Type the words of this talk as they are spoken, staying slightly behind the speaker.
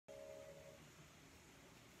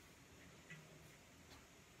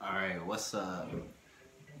Alright, what's up?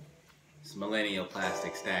 It's Millennial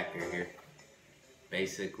Plastic Stacker here.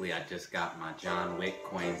 Basically, I just got my John Wick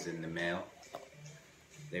coins in the mail.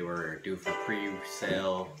 They were due for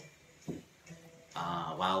pre-sale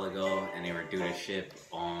a while ago, and they were due to ship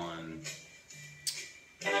on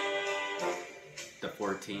the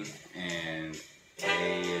 14th, and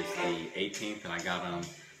today is the 18th, and I got them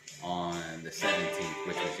on the 17th,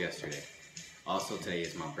 which was yesterday. Also, today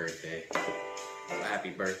is my birthday. So happy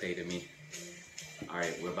birthday to me.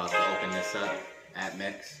 Alright, we're about to open this up.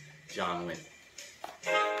 APMEX, John Wick.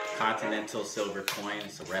 Continental silver coin,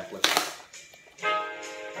 it's a replica.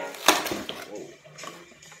 Whoa.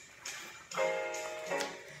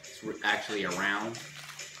 It's actually a round.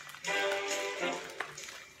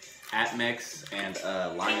 APMEX and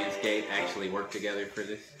Lionsgate actually worked together for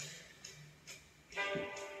this.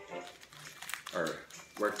 Or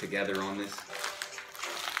worked together on this.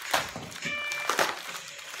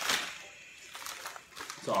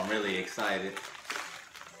 So I'm really excited.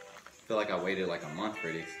 I feel like I waited like a month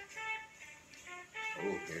for this.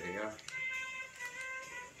 Oh, here they are.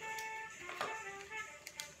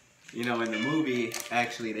 You know, in the movie,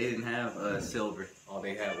 actually, they didn't have silver. All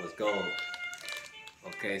they had was gold.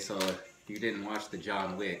 Okay, so if you didn't watch the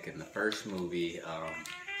John Wick, in the first movie,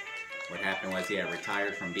 what happened was he had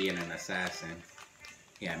retired from being an assassin.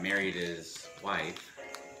 He had married his wife.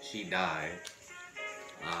 She died.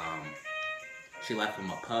 She left him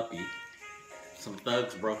a puppy. Some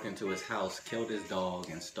thugs broke into his house, killed his dog,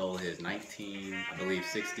 and stole his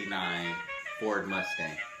 69 Ford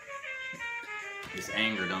Mustang. This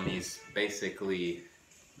angered him. He's basically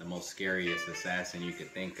the most scariest assassin you could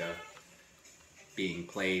think of, being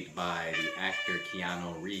played by the actor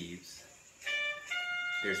Keanu Reeves.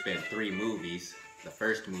 There's been 3 movies. The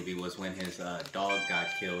first movie was when his dog got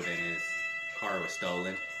killed and his car was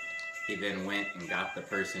stolen. He then went and got the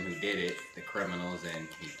person who did it, the criminals, and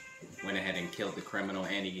he went ahead and killed the criminal,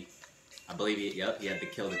 and I believe he had to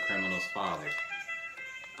kill the criminal's father.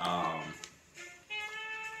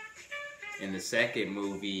 In the second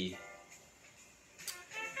movie,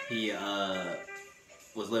 he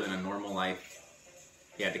was living a normal life.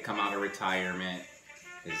 He had to come out of retirement.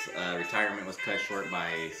 His retirement was cut short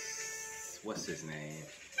by, what's his name?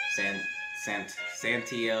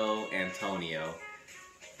 Santiago Antonio.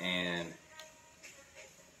 And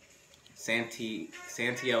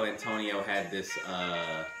Santiago Antonio had this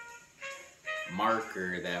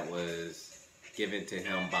marker that was given to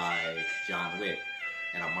him by John Wick.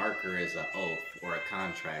 And a marker is an oath or a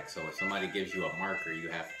contract. So if somebody gives you a marker, you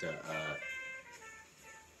have to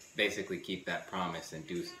basically keep that promise and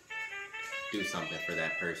do something for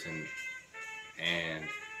that person. And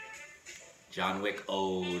John Wick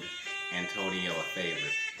owed Antonio a favor.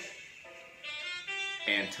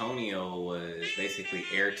 Antonio was basically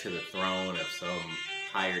heir to the throne of some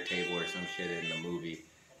higher table or some shit in the movie,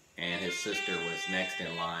 and his sister was next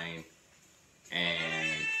in line,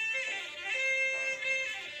 and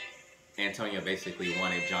Antonio basically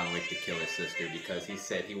wanted John Wick to kill his sister because he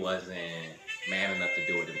said he wasn't man enough to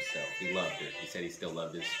do it himself. He loved her. He said he still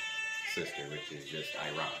loved his sister, which is just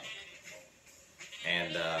ironic.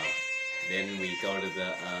 And then we go to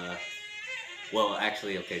the well,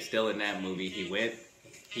 actually, okay, still in that movie, he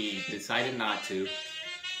decided not to,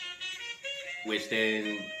 which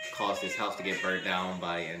then caused his house to get burned down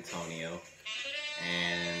by Antonio.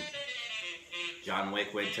 And John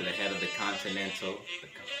Wick went to the head of the Continental,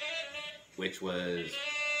 which was,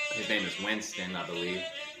 his name is Winston, I believe.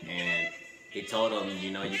 And he told him,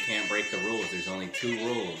 you know, you can't break the rules. There's only 2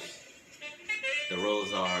 rules. The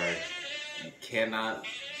rules are, you cannot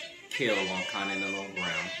kill on continental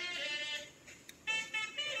ground,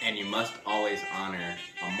 and you must always honor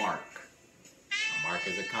a mark. A mark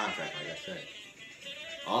is a contract, like I said.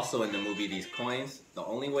 Also in the movie, these coins, the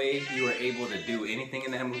only way you were able to do anything in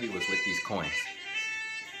that movie was with these coins.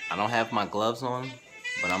 I don't have my gloves on,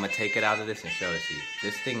 but I'm going to take it out of this and show it to you.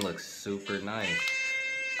 This thing looks super nice.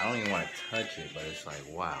 I don't even want to touch it, but it's like,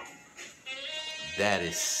 wow. That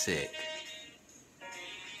is sick.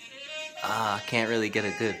 I can't really get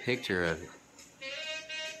a good picture of it.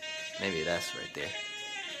 Maybe that's right there.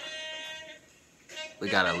 We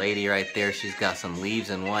got a lady right there. She's got some leaves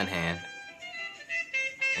in one hand,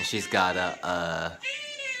 and she's got a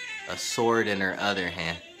sword in her other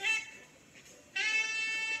hand.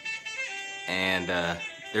 And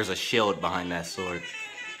there's a shield behind that sword.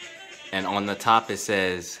 And on the top it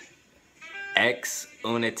says, Ex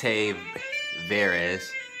Unite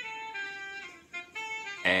Veres.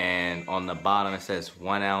 And on the bottom it says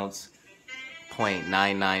 1 ounce,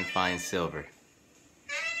 0.99 fine silver.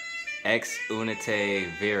 Ex Unite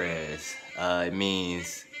Veres. It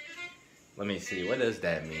means Let me see. What does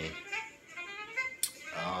that mean?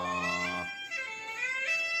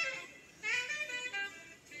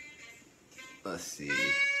 Let's see.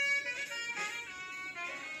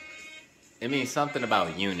 It means something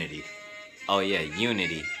about unity. Oh yeah,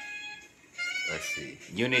 unity. Let's see.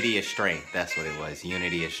 Unity is strength. That's what it was.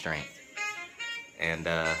 Unity is strength. And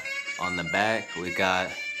on the back, we got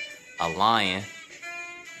a lion.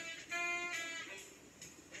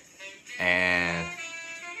 And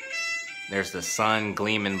there's the sun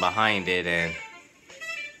gleaming behind it. And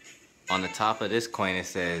on the top of this coin, it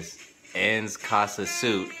says, ens casa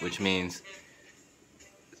sut, which means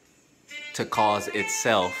to cause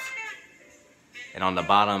itself. And on the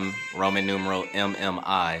bottom, Roman numeral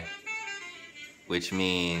MMI, which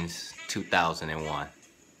means 2001.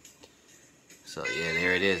 So yeah,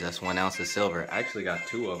 there it is. That's 1 ounce of silver. I actually got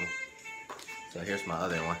 2 of them. So here's my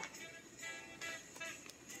other one.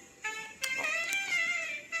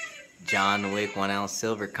 John Wick 1 ounce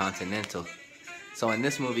silver Continental. So in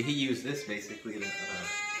this movie, he used this basically to,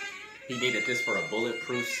 he needed this for a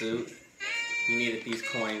bulletproof suit. He needed these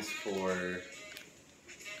coins for,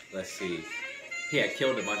 let's see, he had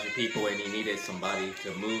killed a bunch of people and he needed somebody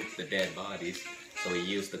to move the dead bodies. So he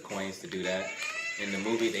used the coins to do that. In the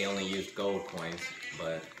movie, they only used gold coins,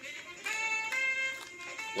 but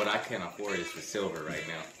what I can't afford is the silver right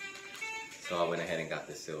now. So I went ahead and got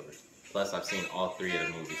the silver. Plus, I've seen all 3 of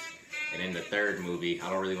the movies. And in the 3rd movie, I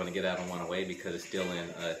don't really want to get out on one away because it's still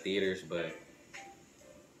in theaters, but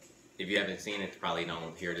if you haven't seen it, probably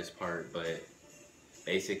don't hear this part, but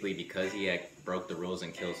basically because he had broke the rules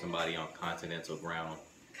and killed somebody on Continental ground,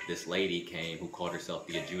 this lady came who called herself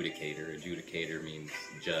the adjudicator. Adjudicator means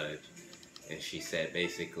judge. And she said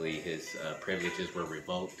basically his privileges were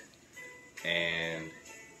revoked and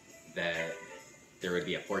that there would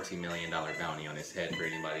be a $14 million bounty on his head for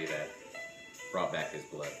anybody that brought back his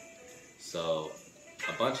blood. So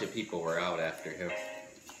a bunch of people were out after him.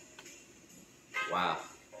 Wow.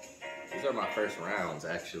 These are my first rounds,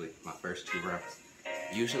 actually. My first 2 rounds.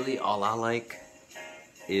 Usually all I like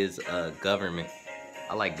is government.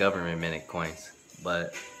 I like government minute coins,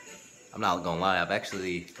 but I'm not gonna lie, I've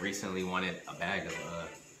actually recently wanted a bag of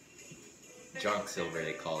junk silver,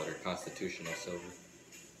 they call it, or constitutional silver.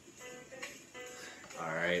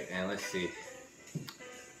 Alright, and let's see.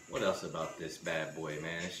 What else about this bad boy,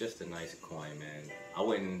 man? It's just a nice coin, man. I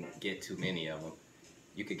wouldn't get too many of them.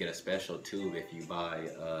 You could get a special tube if you buy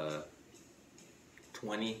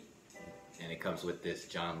 20, and it comes with this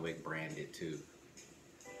John Wick branded tube.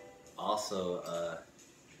 Also,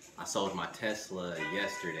 I sold my Tesla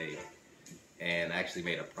yesterday and I actually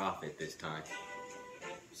made a profit this time.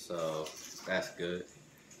 So that's good.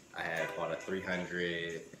 I had bought a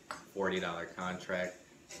 $340 contract,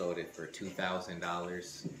 sold it for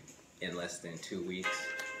 $2,000 in less than 2 weeks.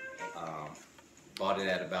 Bought it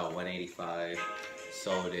at about $185,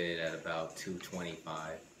 sold it at about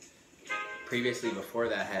 $225. Previously, before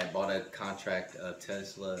that, I had bought a contract of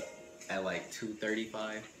Tesla at like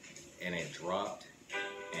 $235 and it dropped.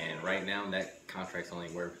 And right now that contract's only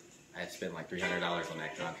worth, I had spent like $300 on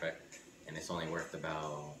that contract and it's only worth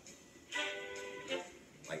about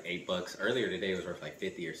like $8. Earlier today it was worth like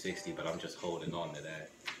 50 or 60, but I'm just holding on to that.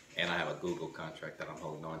 And I have a Google contract that I'm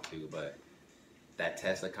holding on to, but that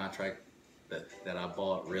Tesla contract that I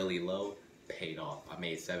bought really low paid off. I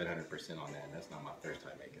made 700% on that, and that's not my first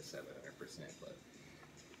time making 700%, but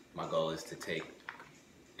my goal is to take,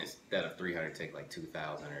 instead of 300, take like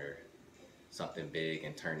 2,000 or something big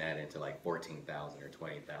and turn that into like 14,000 or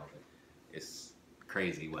 20,000. It's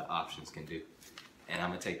crazy what options can do. And I'm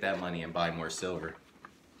gonna take that money and buy more silver.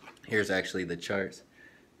 Here's actually the charts.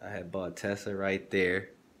 I had bought Tesla right there.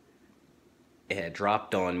 It had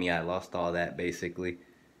dropped on me. I lost all that basically.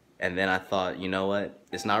 And then I thought, you know what?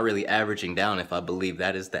 It's not really averaging down if I believe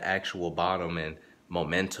that is the actual bottom, and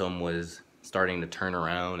momentum was starting to turn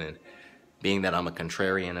around, and being that I'm a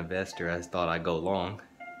contrarian investor, I thought I'd go long.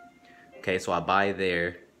 Okay, so I buy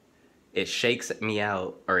there. It shakes me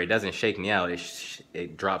out, or it doesn't shake me out.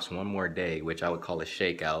 It drops one more day, which I would call a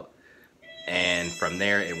shakeout. And from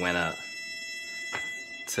there, it went up.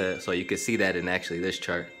 So you can see that in actually this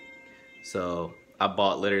chart. So I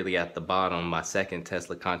bought literally at the bottom. My second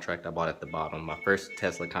Tesla contract I bought at the bottom. My first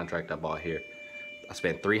Tesla contract I bought here. I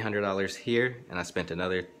spent $300 here, and I spent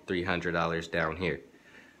another $300 down here.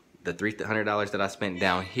 The $300 that I spent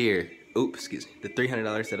down here, oops, excuse me, the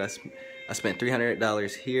 $300 that I spent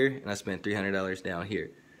 $300 here, and I spent $300 down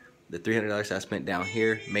here. The $300 that I spent down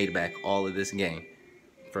here made back all of this gain.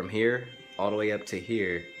 From here all the way up to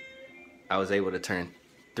here, I was able to turn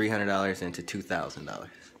 $300 into $2,000.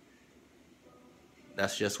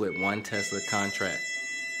 That's just with one Tesla contract.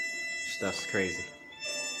 stuff's crazy.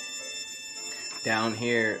 Down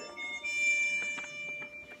here,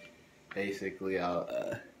 basically,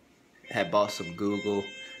 I had bought some Google.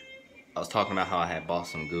 I was talking about how I had bought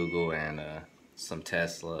some Google and some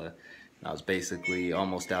Tesla. And I was basically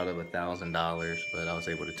almost out of $1,000, but I was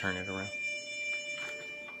able to turn it around.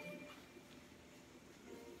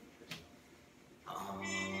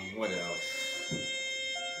 What else?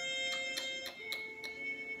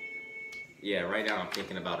 Yeah, right now I'm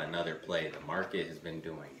thinking about another play. The market has been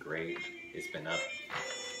doing great. It's been up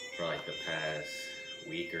for like the past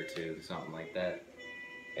week or two, something like that.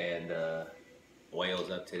 And oil's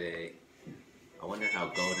up today. I wonder how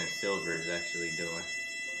gold and silver is actually doing.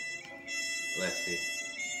 Let's see.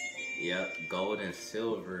 Yep, gold and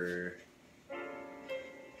silver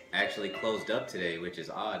actually closed up today, which is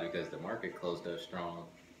odd because the market closed up strong.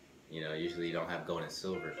 You know, usually you don't have gold and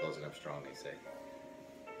silver closing up strong, they say.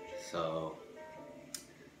 So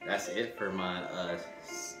that's it for my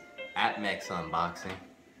APMEX unboxing.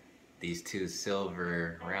 These two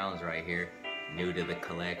silver rounds right here, new to the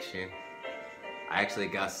collection. I actually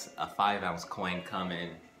got a 5-ounce coin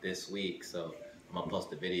coming this week, so I'm gonna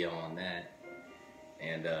post a video on that.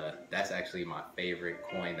 And that's actually my favorite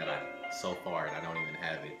coin that so far, and I don't even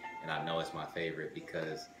have it. And I know it's my favorite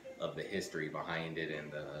because of the history behind it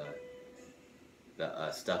and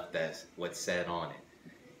the stuff that's what's said on it,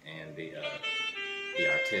 and the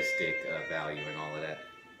artistic value and all of that.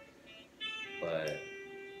 But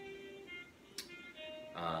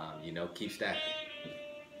you know, keep stacking.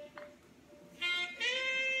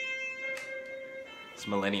 It's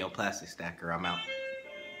Millennial Plastic Stacker. I'm out.